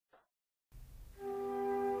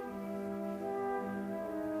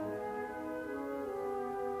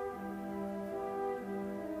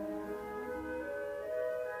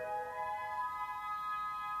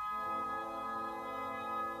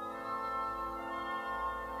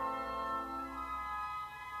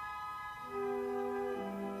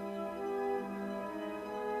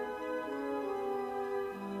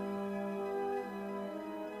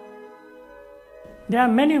There are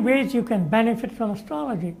many ways you can benefit from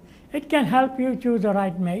astrology. It can help you choose the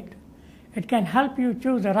right mate. It can help you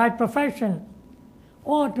choose the right profession,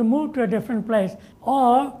 or to move to a different place,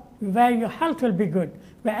 or where your health will be good,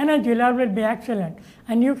 where energy level will be excellent,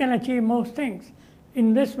 and you can achieve most things.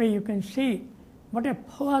 In this way, you can see what a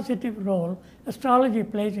positive role astrology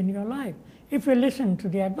plays in your life if you listen to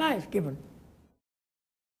the advice given.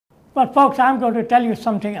 But folks, I'm going to tell you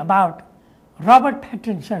something about Robert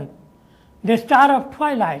Pattinson, the star of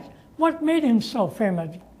Twilight. What made him so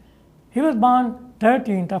famous? He was born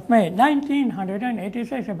 13th of May,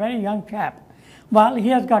 1986, a very young chap. Well, he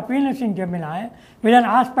has got Venus in Gemini with an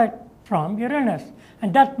aspect from Uranus,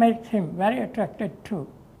 and that makes him very attracted to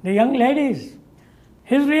the young ladies.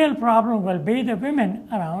 His real problem will be the women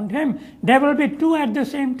around him. There will be two at the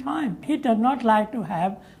same time. He does not like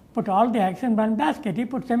to put all the eggs in one basket. He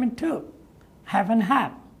puts them in two, half and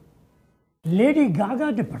half. Lady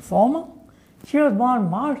Gaga, the performer, she was born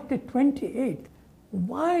March the 28th.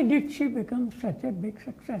 Why did she become such a big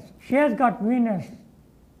success? She has got Venus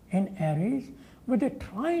in Aries with a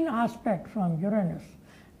trine aspect from Uranus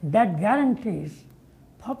that guarantees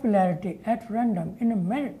popularity at random in a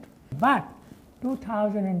minute. But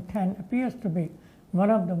 2010 appears to be one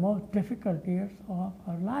of the most difficult years of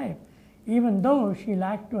her life. Even though she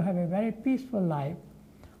liked to have a very peaceful life,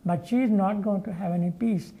 but she is not going to have any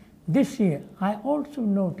peace this year. I also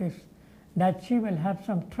noticed that she will have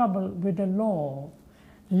some trouble with the law,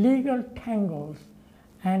 legal tangles,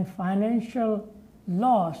 and financial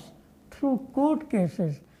loss through court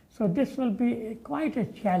cases. So this will be quite a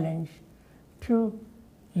challenge to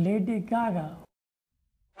Lady Gaga.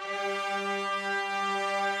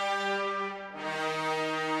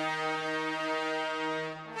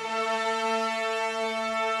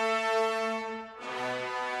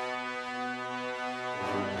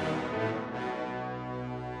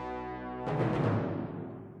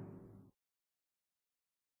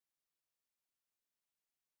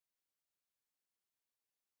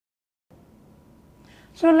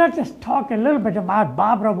 So let us talk a little bit about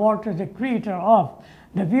Barbara Walters, the creator of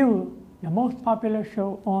The View, the most popular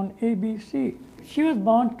show on ABC. She was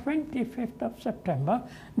born 25th of September.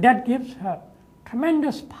 That gives her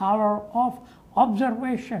tremendous power of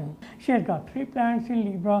observation. She has got 3 planets in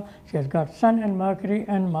Libra. She has got Sun and Mercury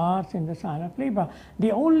and Mars in the sign of Libra.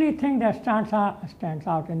 The only thing that stands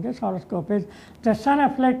out in this horoscope is the Sun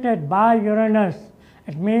afflicted by Uranus.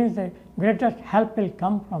 It means the greatest help will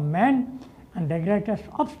come from men, and the greatest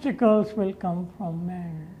obstacles will come from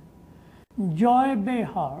men. Joy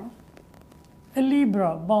Behar, a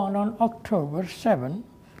Libra born on October 7,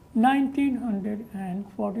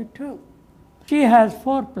 1942. She has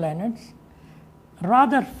 4 planets,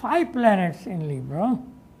 rather 5 planets in Libra.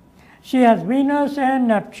 She has Venus and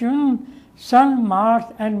Neptune, Sun, Mars,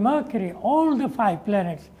 and Mercury, all the 5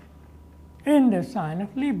 planets in the sign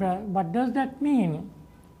of Libra. What does that mean?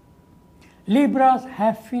 Libras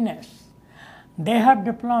have finesse. They have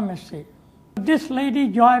diplomacy. This lady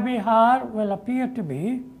Joy Behar will appear to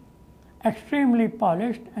be extremely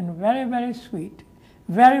polished and very, very sweet,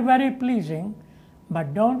 very, very pleasing,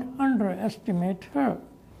 but don't underestimate her.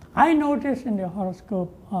 I noticed in the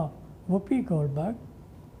horoscope of Whoopi Goldberg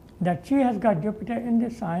that she has got Jupiter in the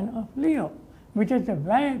sign of Leo, which is a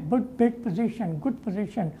very big position, good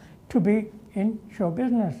position to be in show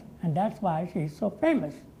business, and that's why she is so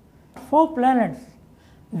famous. 4 planets,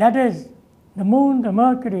 that is the Moon, the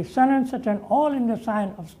Mercury, Sun and Saturn, all in the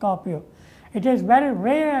sign of Scorpio. It is very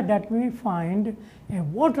rare that we find a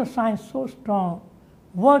water sign so strong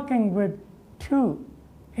working with 2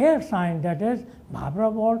 air signs, that is Barbara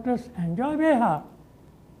Walters and Joy Behar.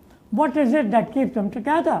 What is it that keeps them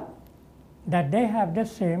together? That they have the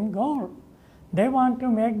same goal. They want to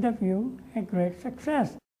make The View a great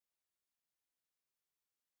success.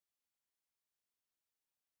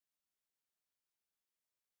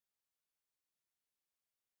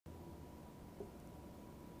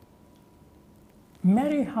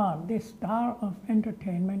 Mary Hart, the star of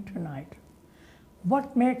entertainment tonight.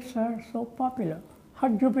 What makes her so popular? Her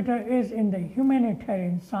Jupiter is in the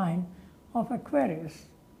humanitarian sign of Aquarius.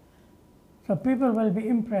 So people will be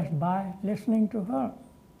impressed by listening to her.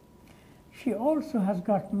 She also has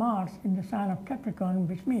got Mars in the sign of Capricorn,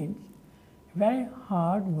 which means a very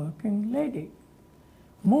hard-working lady.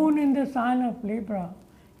 Moon in the sign of Libra.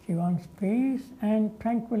 She wants peace and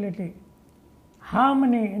tranquility,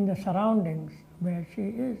 harmony in the surroundings where she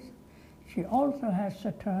is. She also has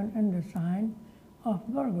Saturn in the sign of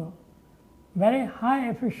Virgo. Very high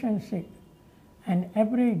efficiency and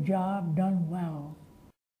every job done well.